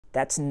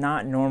That's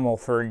not normal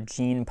for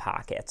jean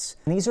pockets.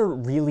 And these are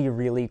really,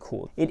 really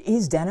cool. It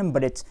is denim,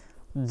 but it's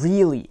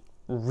really,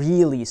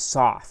 really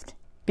soft.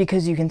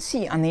 Because you can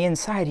see on the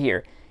inside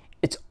here,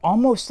 it's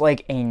almost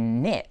like a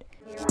knit.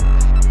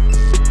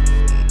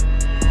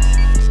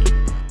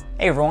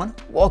 Hey everyone,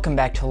 welcome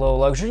back to Low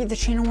Luxury, the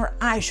channel where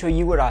I show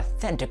you what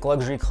authentic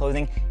luxury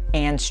clothing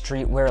and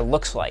streetwear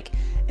looks like.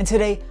 And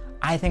today,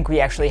 I think we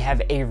actually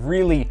have a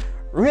really,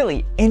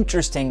 really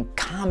interesting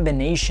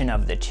combination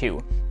of the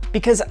two,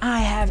 because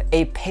I have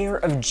a pair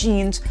of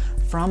jeans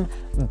from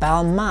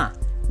Balmain,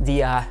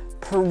 the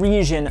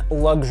Parisian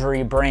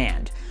luxury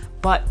brand.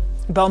 But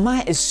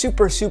Balmain is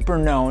super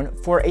known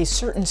for a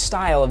certain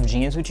style of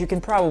jeans, which you can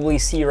probably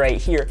see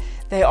right here.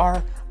 They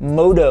are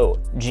moto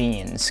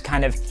jeans,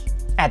 kind of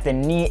at the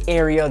knee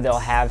area. They'll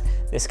have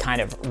this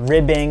kind of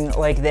ribbing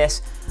like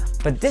this.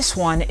 But this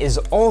one is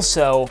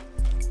also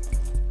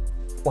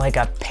like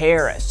a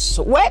pair of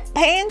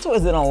sweatpants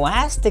with an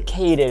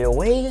elasticated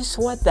waist.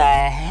 What the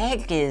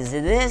heck is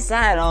this?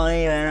 I don't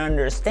even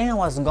understand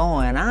what's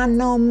going on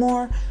no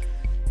more.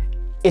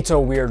 It's a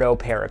weirdo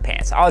pair of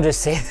pants. I'll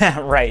just say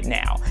that right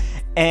now.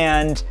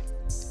 And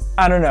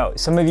I don't know,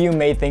 some of you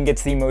may think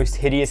it's the most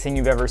hideous thing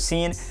you've ever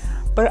seen,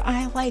 but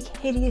I like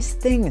hideous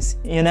things,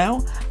 you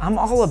know? I'm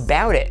all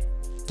about it.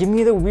 Give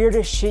me the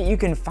weirdest shit you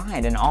can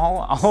find and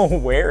I'll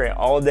wear it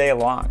all day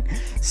long.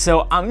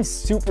 So I'm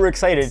super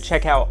excited to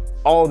check out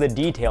all the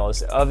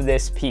details of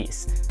this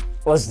piece.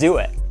 Let's do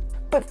it.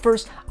 But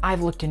first,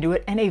 I've looked into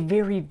it and a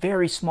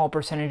very small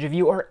percentage of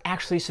you are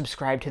actually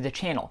subscribed to the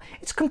channel.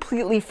 It's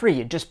completely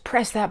free. Just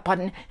press that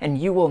button and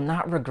you will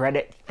not regret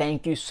it.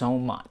 Thank you so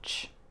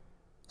much.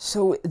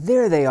 So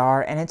there they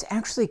are, and it's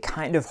actually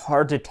kind of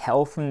hard to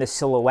tell from the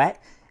silhouette,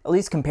 at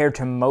least compared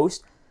to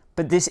most,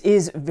 but this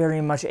is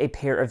very much a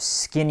pair of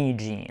skinny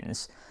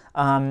jeans.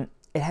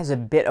 It has a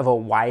bit of a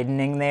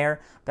widening there,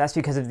 but that's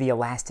because of the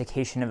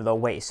elastication of the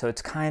waist. So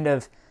it's kind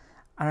of,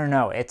 I don't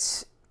know,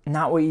 it's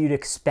not what you'd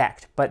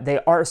expect, but they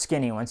are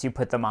skinny once you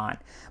put them on.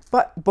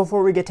 But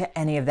before we get to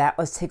any of that,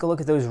 let's take a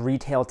look at those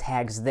retail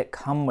tags that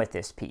come with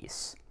this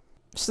piece.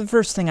 So the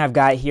first thing I've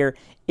got here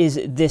is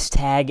this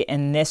tag,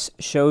 and this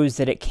shows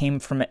that it came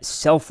from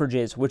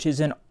Selfridges, which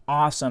is an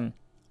awesome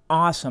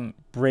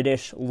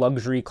British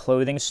luxury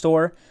clothing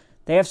store.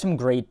 They have some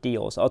great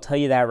deals, I'll tell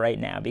you that right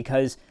now,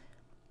 because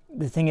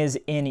the thing is,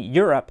 in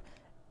Europe,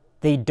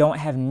 they don't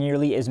have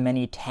nearly as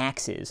many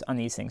taxes on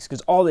these things,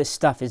 because all this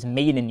stuff is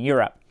made in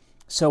Europe.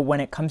 So when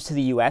it comes to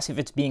the US, if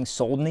it's being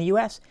sold in the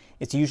US,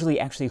 it's usually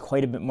actually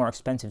quite a bit more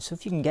expensive. So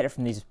if you can get it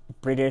from these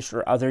British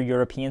or other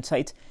European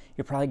sites,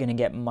 you're probably going to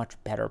get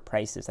much better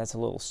prices. That's a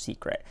little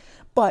secret.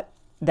 But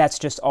that's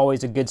just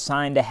always a good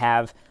sign to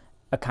have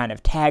a kind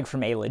of tag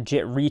from a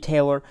legit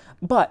retailer.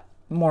 But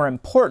more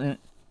important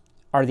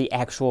are the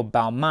actual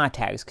Balmain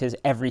tags, because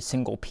every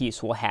single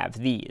piece will have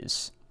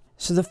these.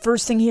 So the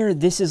first thing here,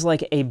 this is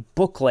like a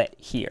booklet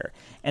here,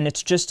 and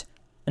it's just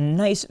a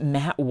nice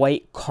matte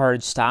white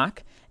cardstock.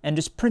 And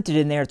just printed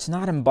in there, it's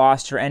not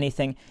embossed or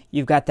anything.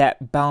 You've got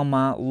that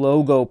Balmain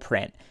logo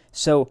print.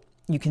 So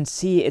you can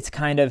see it's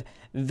kind of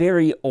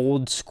very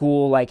old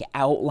school, like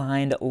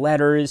outlined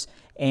letters,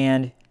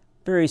 and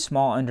very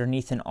small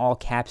underneath in all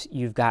caps,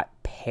 you've got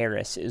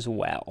Paris as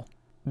well.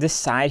 This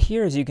side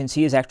here, as you can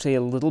see, is actually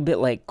a little bit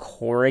like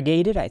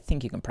corrugated. I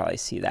think you can probably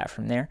see that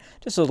from there.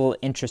 Just a little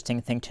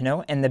interesting thing to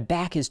know. And the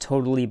back is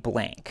totally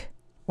blank.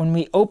 When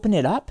we open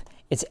it up,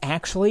 it's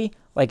actually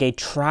like a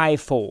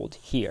tri-fold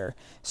here.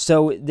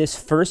 So this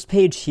first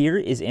page here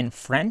is in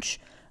French,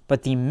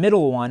 but the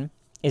middle one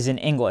is in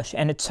English,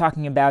 and it's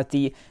talking about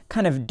the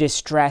kind of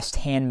distressed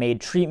handmade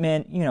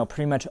treatment. You know,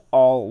 pretty much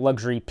all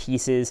luxury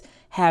pieces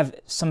have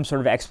some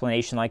sort of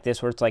explanation like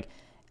this, where it's like,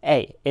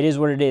 hey, it is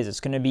what it is. It's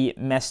going to be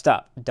messed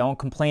up. Don't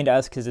complain to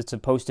us because it's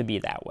supposed to be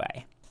that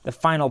way. The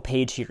final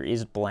page here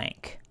is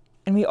blank.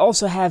 And we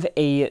also have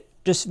a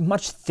just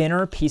much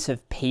thinner piece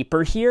of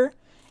paper here,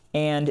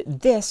 and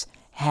this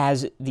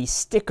has the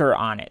sticker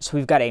on it. So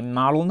we've got a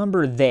model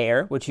number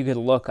there, which you could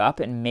look up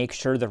and make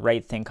sure the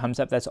right thing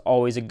comes up. That's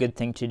always a good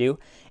thing to do.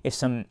 If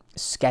some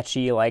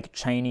sketchy, like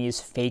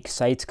Chinese fake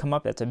sites come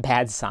up, that's a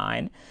bad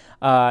sign.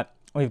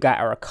 We've got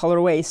our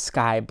colorway,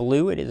 sky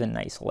blue. It is a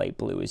nice light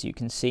blue, as you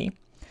can see.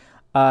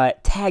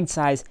 Tag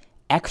size,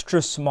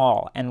 extra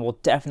small, and we'll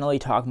definitely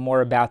talk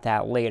more about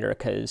that later,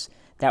 because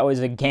that was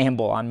a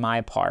gamble on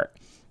my part.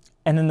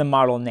 And then the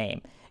model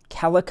name,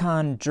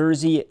 Calicon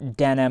Jersey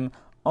Denim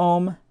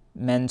Homme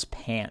men's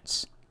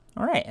pants.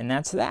 All right, and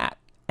that's that.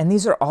 And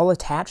these are all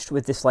attached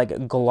with this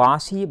like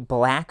glossy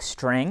black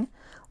string,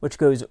 which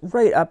goes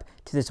right up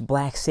to this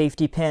black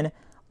safety pin,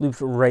 looped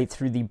right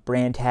through the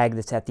brand tag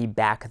that's at the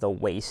back of the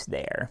waist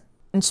there.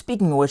 And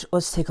speaking of which,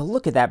 let's take a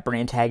look at that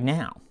brand tag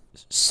now.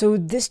 So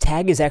this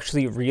tag is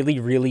actually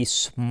really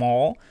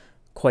small,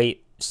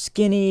 quite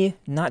skinny,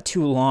 not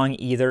too long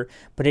either,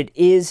 but it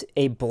is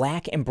a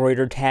black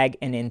embroidered tag,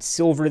 and in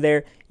silver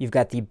there, you've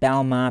got the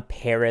Balmain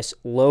Paris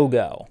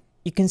logo.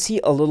 You can see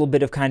a little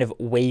bit of kind of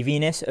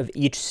waviness of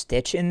each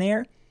stitch in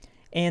there,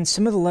 and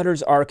some of the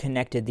letters are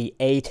connected, the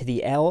A to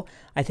the L.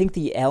 I think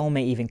the L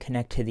may even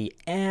connect to the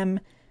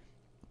M,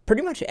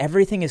 pretty much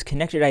everything is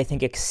connected, I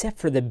think, except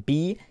for the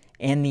B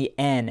and the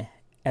N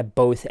at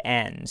both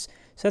ends.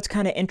 So that's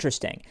kind of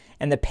interesting.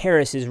 And the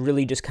Paris is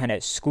really just kind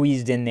of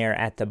squeezed in there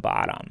at the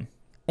bottom.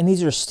 And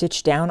these are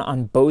stitched down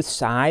on both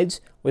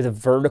sides with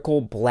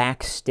vertical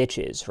black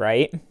stitches,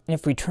 right? And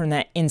if we turn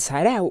that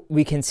inside out,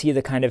 we can see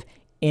the kind of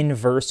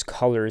inverse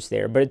colors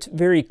there, but it's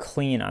very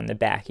clean on the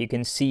back. You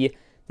can see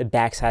the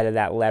back side of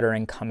that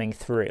lettering coming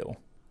through.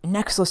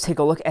 Next, let's take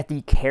a look at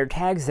the care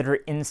tags that are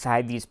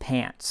inside these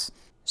pants.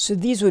 So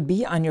these would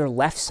be on your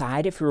left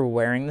side if you were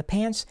wearing the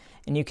pants,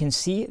 and you can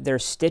see they're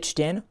stitched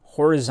in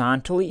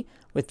horizontally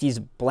with these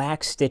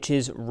black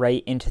stitches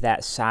right into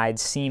that side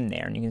seam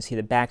there. And you can see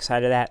the back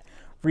side of that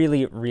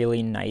really,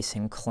 really nice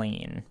and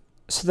clean.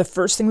 So the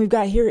first thing we've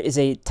got here is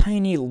a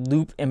tiny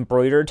loop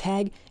embroidered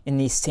tag in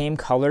these same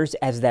colors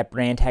as that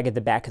brand tag at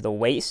the back of the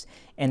waist,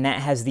 and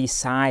that has the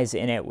size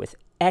in it with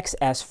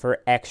XS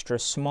for extra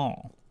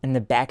small. And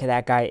the back of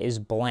that guy is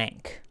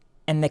blank.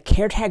 And the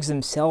care tags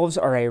themselves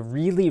are a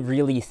really,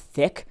 really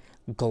thick,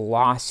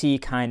 glossy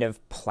kind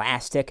of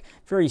plastic,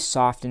 very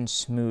soft and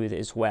smooth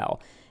as well.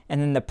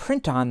 And then the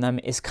print on them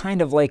is kind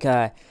of like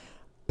a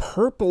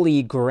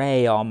purpley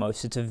gray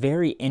almost. It's a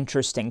very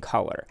interesting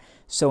color.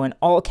 So in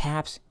all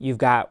caps, you've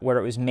got where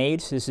it was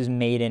made. So this is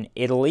made in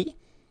Italy.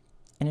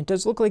 And it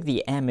does look like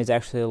the M is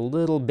actually a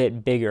little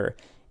bit bigger,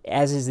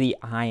 as is the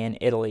I in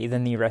Italy,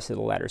 than the rest of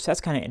the letters. So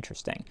that's kind of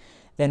interesting.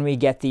 Then we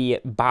get the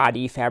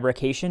body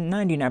fabrication,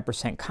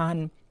 99%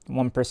 cotton,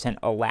 1%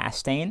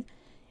 elastane,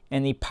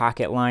 and the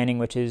pocket lining,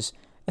 which is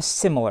a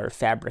similar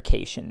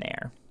fabrication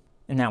there.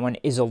 And that one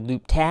is a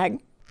loop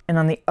tag. And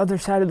on the other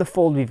side of the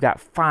fold, we've got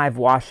 5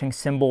 washing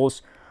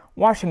symbols,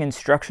 washing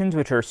instructions,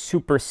 which are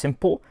super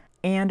simple,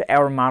 and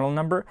our model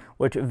number,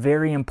 which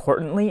very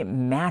importantly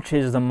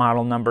matches the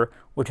model number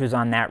which was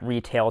on that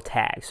retail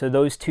tag. So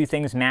those two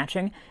things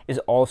matching is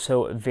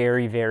also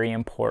very, very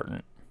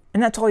important.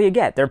 And that's all you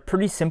get. They're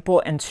pretty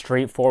simple and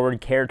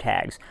straightforward care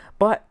tags,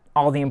 but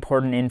all the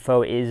important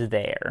info is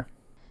there.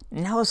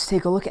 Now let's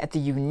take a look at the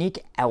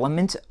unique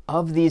elements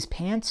of these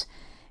pants.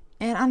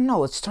 And I don't know,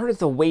 let's start at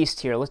the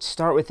waist here. Let's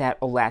start with that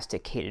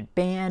elasticated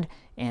band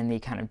and the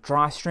kind of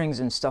drawstrings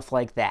and stuff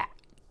like that.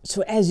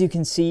 So as you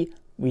can see,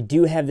 we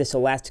do have this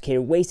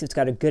elasticated waist. It's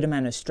got a good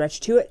amount of stretch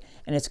to it,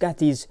 and it's got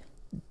these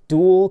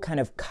dual kind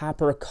of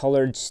copper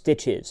colored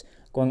stitches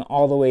going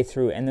all the way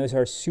through, and those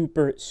are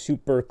super,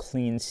 super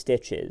clean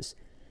stitches.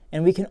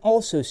 And we can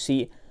also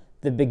see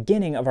the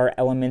beginning of our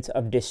elements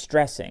of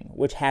distressing,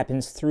 which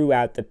happens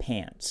throughout the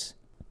pants.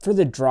 For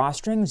the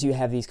drawstrings, you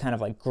have these kind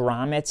of like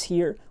grommets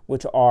here,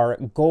 which are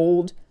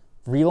gold,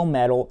 real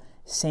metal.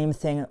 Same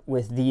thing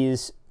with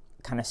these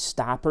kind of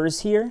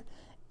stoppers here.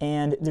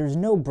 And there's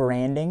no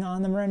branding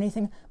on them or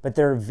anything, but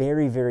they're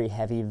very, very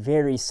heavy,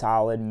 very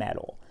solid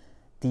metal.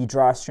 The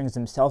drawstrings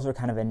themselves are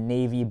kind of a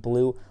navy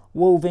blue,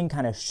 woven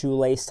kind of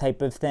shoelace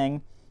type of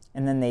thing.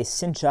 And then they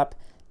cinch up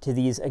to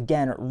these,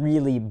 again,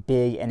 really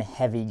big and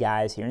heavy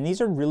guys here. And these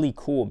are really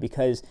cool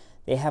because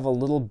they have a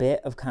little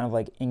bit of kind of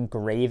like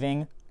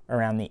engraving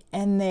around the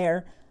end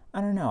there. I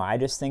don't know, I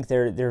just think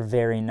they're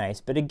very nice.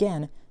 But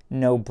again,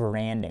 no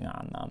branding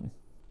on them.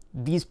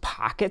 These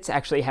pockets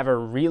actually have a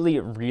really,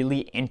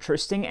 really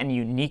interesting and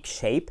unique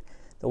shape.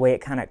 The way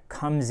it kind of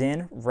comes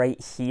in right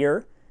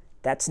here,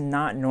 that's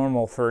not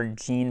normal for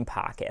jean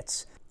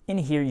pockets. In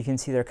here you can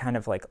see they're kind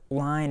of like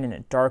lined in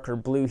a darker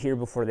blue here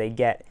before they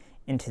get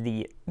into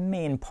the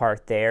main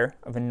part there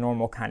of a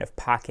normal kind of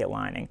pocket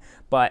lining.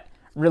 But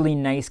really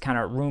nice kind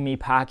of roomy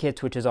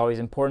pockets, which is always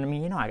important to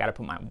me. You know, I gotta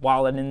put my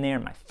wallet in there,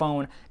 my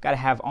phone, gotta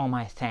have all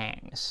my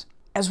things.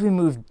 As we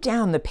move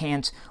down the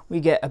pants,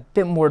 we get a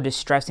bit more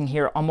distressing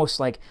here, almost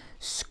like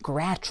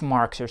scratch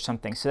marks or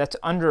something. So that's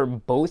under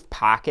both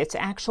pockets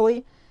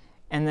actually.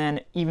 And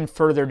then even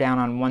further down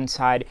on one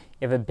side,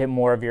 you have a bit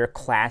more of your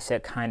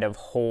classic kind of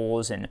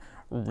holes and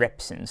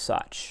rips and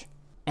such.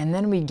 And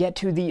then we get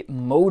to the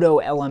moto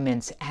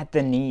elements at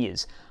the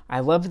knees.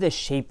 I love the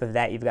shape of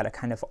that. You've got a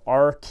kind of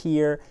arc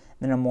here,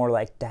 then a more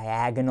like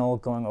diagonal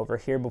going over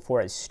here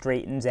before it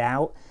straightens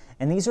out.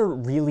 And these are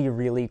really,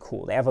 really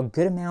cool. They have a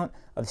good amount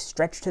of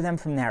stretch to them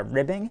from that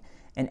ribbing,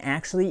 and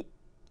actually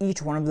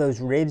each one of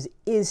those ribs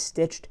is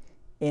stitched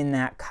in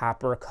that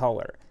copper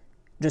color.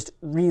 Just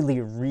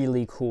really,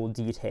 really cool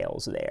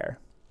details there.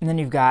 And then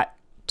you've got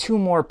 2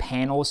 more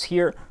panels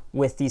here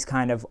with these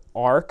kind of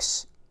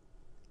arcs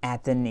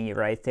at the knee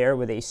right there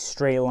with a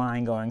straight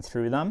line going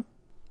through them.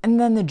 And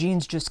then the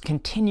jeans just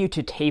continue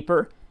to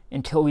taper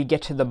until we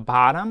get to the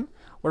bottom,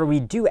 where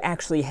we do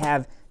actually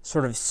have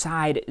sort of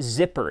side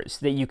zippers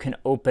that you can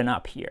open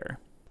up here.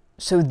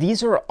 So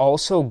these are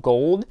also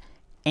gold,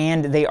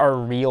 and they are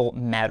real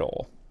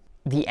metal.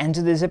 The ends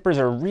of the zippers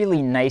are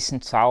really nice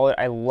and solid.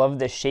 I love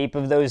the shape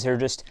of those. They're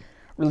just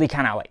really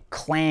kind of like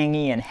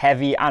clangy and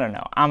heavy. I don't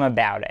know, I'm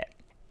about it.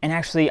 And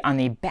actually on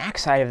the back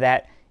side of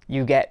that,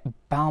 you get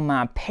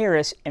Balmain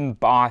Paris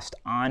embossed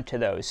onto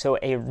those. So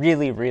a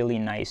really, really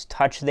nice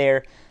touch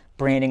there.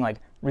 Branding like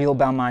real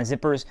Balmain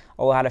zippers.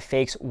 A lot of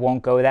fakes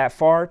won't go that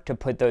far to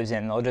put those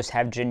in. They'll just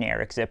have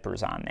generic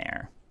zippers on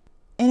there.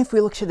 And if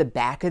we look to the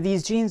back of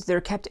these jeans, they're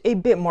kept a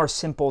bit more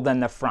simple than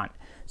the front.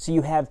 So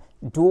you have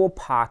dual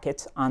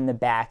pockets on the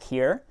back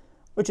here,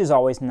 which is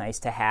always nice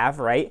to have,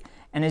 right?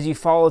 And as you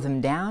follow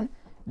them down,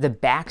 the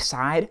back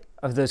side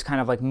of those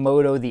kind of like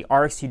moto, the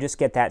arcs, you just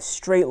get that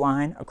straight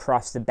line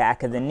across the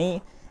back of the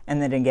knee.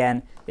 And then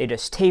again, they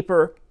just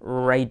taper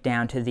right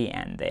down to the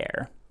end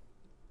there.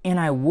 And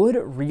I would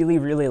really,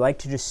 really like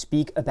to just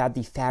speak about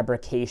the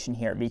fabrication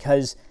here,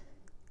 because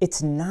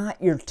it's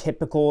not your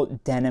typical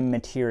denim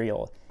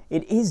material.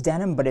 It is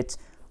denim, but it's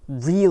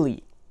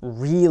really,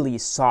 really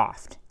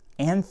soft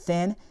and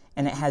thin,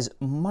 and it has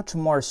much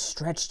more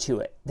stretch to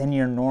it than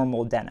your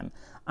normal denim.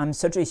 I'm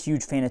such a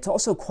huge fan. It's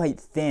also quite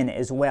thin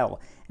as well,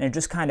 and it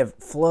just kind of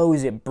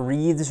flows, it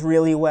breathes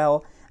really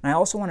well. And I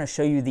also want to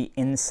show you the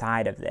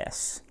inside of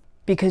this,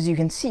 because you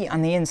can see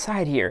on the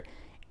inside here,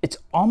 it's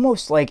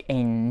almost like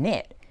a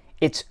knit.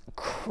 It's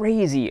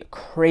crazy,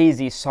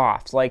 crazy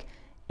soft. Like,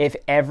 if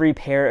every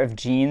pair of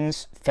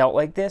jeans felt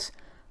like this,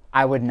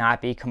 I would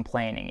not be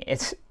complaining.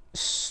 It's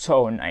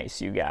so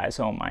nice, you guys.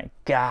 Oh my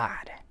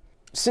God.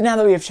 So now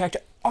that we have checked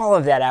all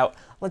of that out,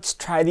 let's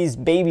try these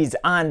babies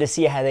on to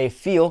see how they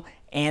feel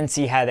and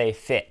see how they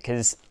fit,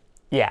 because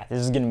yeah, this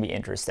is gonna be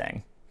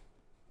interesting.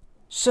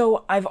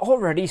 So I've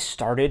already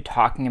started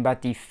talking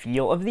about the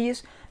feel of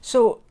these,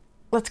 so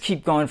let's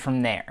keep going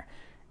from there.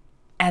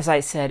 As I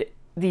said,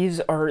 these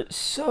are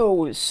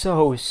so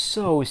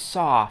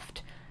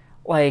soft.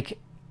 Like,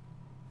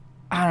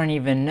 I don't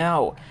even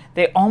know.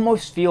 They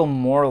almost feel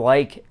more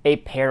like a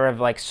pair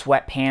of like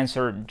sweatpants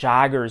or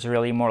joggers,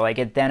 really more like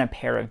it, than a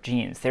pair of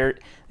jeans.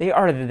 They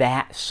are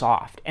that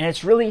soft. And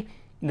it's really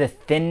the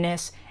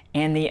thinness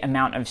and the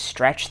amount of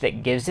stretch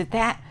that gives it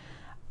that.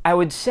 I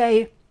would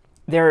say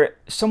they're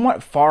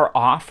somewhat far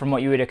off from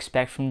what you would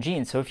expect from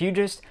jeans. So if you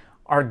just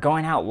are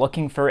going out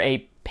looking for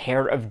a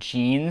pair of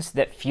jeans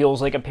that feels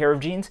like a pair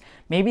of jeans,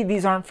 maybe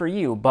these aren't for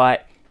you.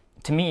 But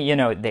to me, you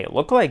know, they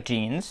look like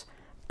jeans,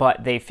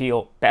 but they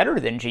feel better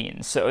than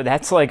jeans. So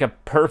that's like a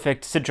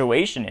perfect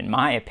situation in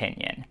my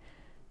opinion.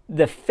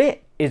 The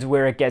fit is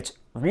where it gets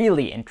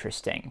really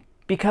interesting,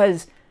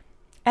 because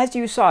as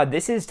you saw,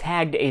 this is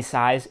tagged a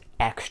size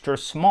extra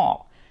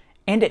small,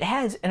 and it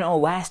has an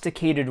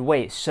elasticated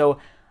waist. So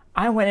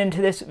I went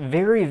into this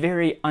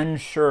very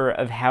unsure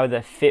of how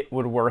the fit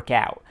would work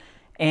out.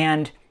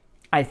 And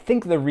I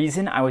think the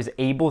reason I was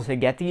able to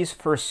get these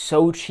for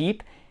so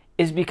cheap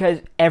is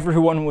because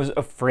everyone was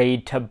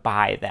afraid to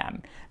buy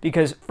them.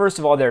 Because first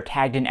of all, they're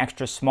tagged in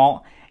extra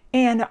small,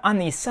 and on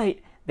the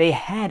site, they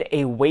had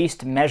a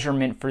waist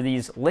measurement for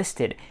these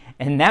listed,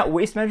 and that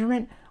waist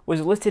measurement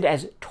was listed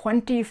as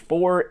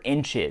 24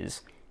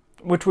 inches,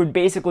 which would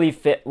basically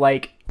fit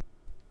like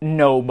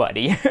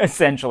nobody,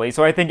 essentially.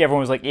 So I think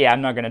everyone was like, yeah,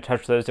 I'm not gonna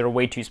touch those, they're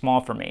way too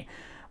small for me.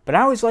 But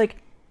I was like,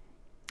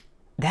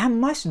 that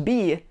must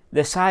be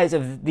the size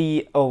of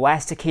the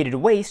elasticated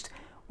waist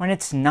when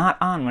it's not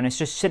on, when it's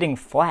just sitting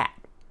flat.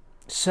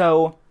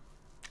 So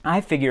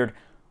I figured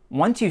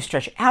once you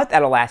stretch out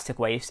that elastic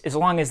waist, as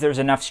long as there's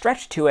enough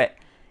stretch to it,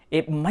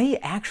 it might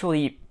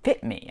actually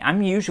fit me.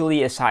 I'm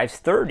usually a size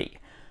 30.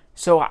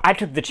 So I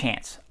took the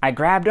chance. I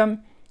grabbed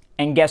them,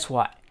 and guess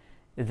what?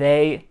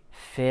 They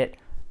fit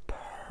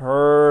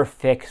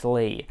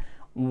perfectly.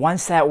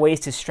 Once that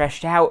waist is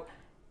stretched out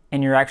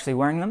and you're actually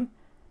wearing them,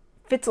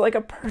 fits like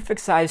a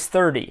perfect size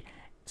 30.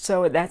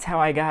 So that's how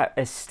I got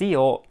a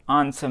steal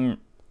on some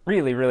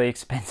really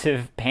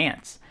expensive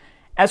pants.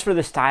 As for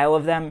the style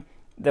of them,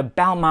 the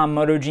Balmain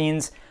moto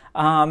jeans,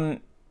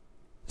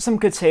 some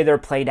could say they're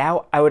played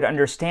out. I would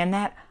understand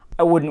that.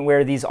 I wouldn't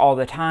wear these all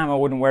the time. I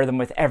wouldn't wear them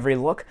with every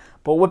look,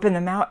 but whipping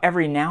them out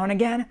every now and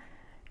again,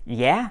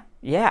 yeah,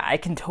 I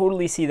can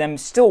totally see them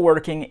still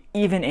working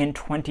even in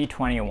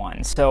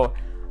 2021. So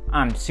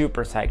I'm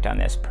super psyched on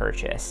this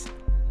purchase.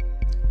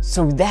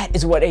 So that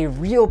is what a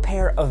real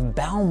pair of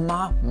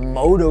Balmain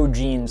moto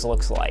jeans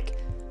looks like.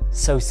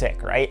 So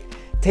sick, right?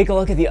 Take a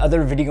look at the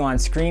other video on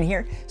screen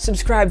here,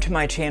 subscribe to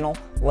my channel,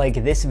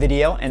 like this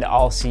video, and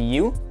I'll see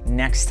you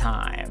next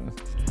time.